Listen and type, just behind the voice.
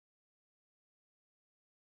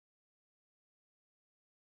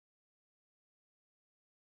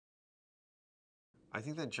I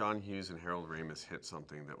think that John Hughes and Harold Ramis hit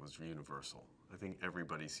something that was universal. I think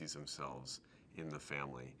everybody sees themselves in the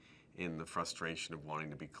family, in the frustration of wanting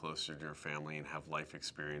to be closer to your family and have life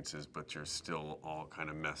experiences, but you're still all kind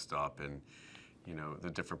of messed up, and the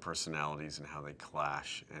different personalities and how they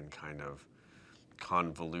clash and kind of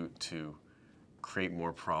convolute to create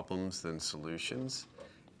more problems than solutions.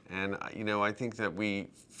 And I think that we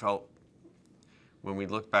felt when we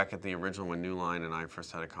look back at the original, when New Line and I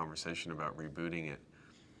first had a conversation about rebooting it,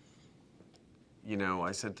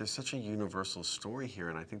 I said there's such a universal story here,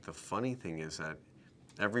 and I think the funny thing is that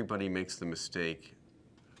everybody makes the mistake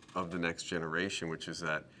of the next generation, which is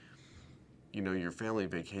that, your family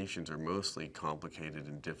vacations are mostly complicated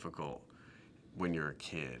and difficult when you're a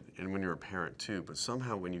kid and when you're a parent too, but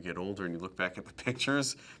somehow when you get older and you look back at the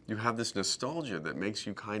pictures, you have this nostalgia that makes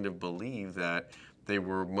you kind of believe that they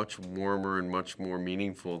were much warmer and much more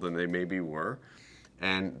meaningful than they maybe were.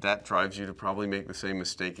 And that drives you to probably make the same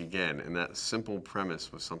mistake again. And that simple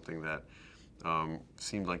premise was something that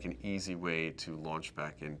seemed like an easy way to launch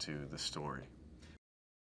back into the story.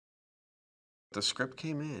 The script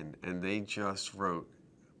came in and they just wrote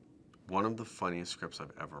one of the funniest scripts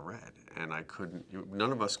I've ever read. And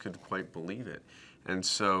none of us could quite believe it. And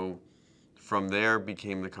so from there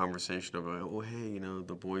became the conversation of, oh, hey,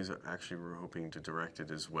 the boys actually were hoping to direct it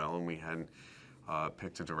as well. And we hadn't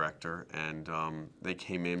picked a director. And they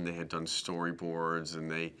came in, they had done storyboards, and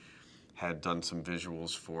they had done some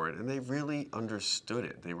visuals for it. And they really understood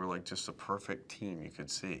it. They were like just a perfect team you could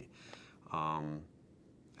see.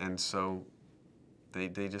 And so they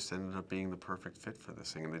just ended up being the perfect fit for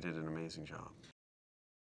this thing, and they did an amazing job.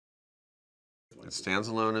 It stands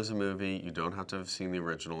alone as a movie. You don't have to have seen the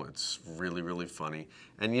original. It's really, really funny.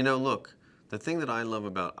 And look, the thing that I love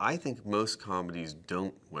I think most comedies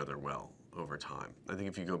don't weather well over time. I think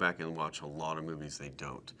if you go back and watch a lot of movies, they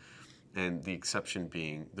don't. And the exception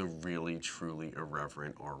being the really, truly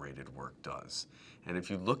irreverent R-rated work does. And if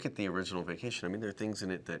you look at the original Vacation, there are things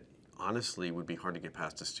in it that honestly would be hard to get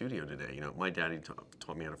past the studio today. My daddy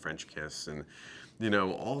taught me how to French kiss, and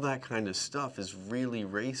all that kind of stuff is really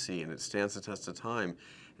racy, and it stands the test of time.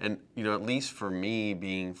 And at least for me,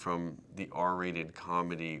 being from the R-rated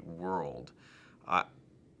comedy world,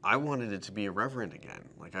 I wanted it to be irreverent again.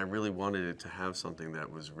 Like, I really wanted it to have something that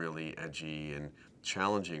was really edgy and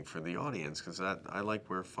challenging for the audience, because I like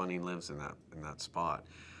where funny lives in that spot.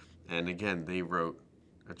 And again, they wrote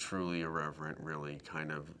a truly irreverent, really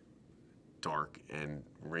kind of dark and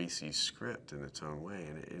racy script in its own way,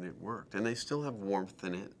 and it worked. And they still have warmth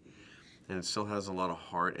in it, and it still has a lot of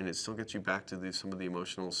heart, and it still gets you back to some of the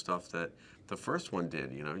emotional stuff that the first one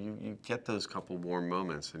did. You get those couple warm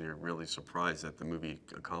moments, and you're really surprised that the movie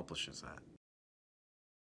accomplishes that.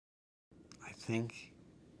 I think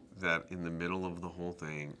that in the middle of the whole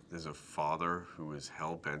thing is a father who is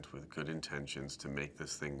hell-bent with good intentions to make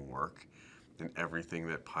this thing work, and everything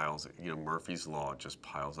that piles, Murphy's Law just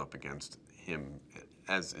piles up against him,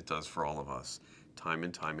 as it does for all of us, time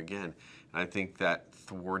and time again. And I think that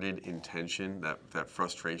thwarted intention, that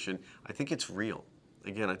frustration, I think it's real.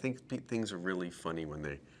 Again, I think things are really funny when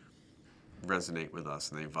they resonate with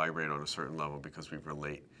us and they vibrate on a certain level because we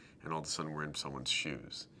relate, and all of a sudden we're in someone's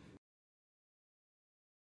shoes.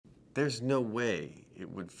 There's no way it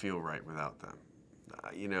would feel right without them.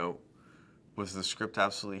 Was the script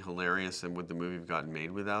absolutely hilarious, and would the movie have gotten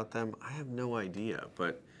made without them? I have no idea,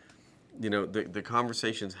 but the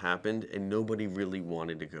conversations happened, and nobody really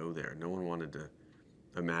wanted to go there. No one wanted to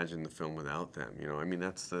imagine the film without them.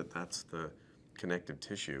 That's the connective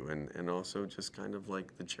tissue, and also just kind of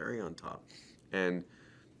like the cherry on top. And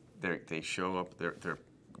they show up.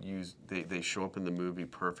 They show up in the movie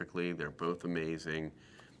perfectly. They're both amazing.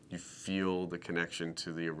 You feel the connection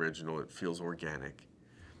to the original. It feels organic.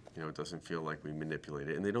 It doesn't feel like we manipulate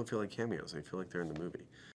it, and they don't feel like cameos. They feel like they're in the movie.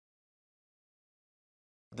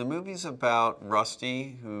 The movie's about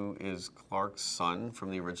Rusty, who is Clark's son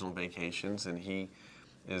from the original Vacations, and he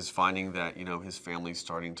is finding that, his family's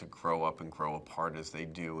starting to grow up and grow apart as they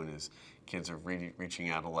do, and his kids are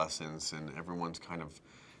reaching adolescence, and everyone's kind of,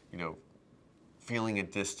 feeling a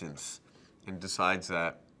distance, and decides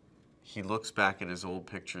that he looks back at his old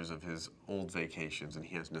pictures of his old vacations, and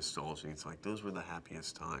he has nostalgia, and he's like, those were the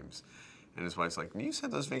happiest times. And his wife's like, you said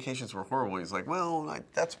those vacations were horrible. He's like, well,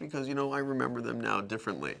 that's because, I remember them now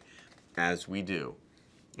differently, as we do.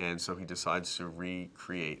 And so he decides to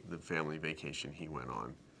recreate the family vacation he went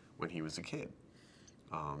on when he was a kid.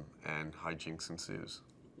 And hijinks ensues.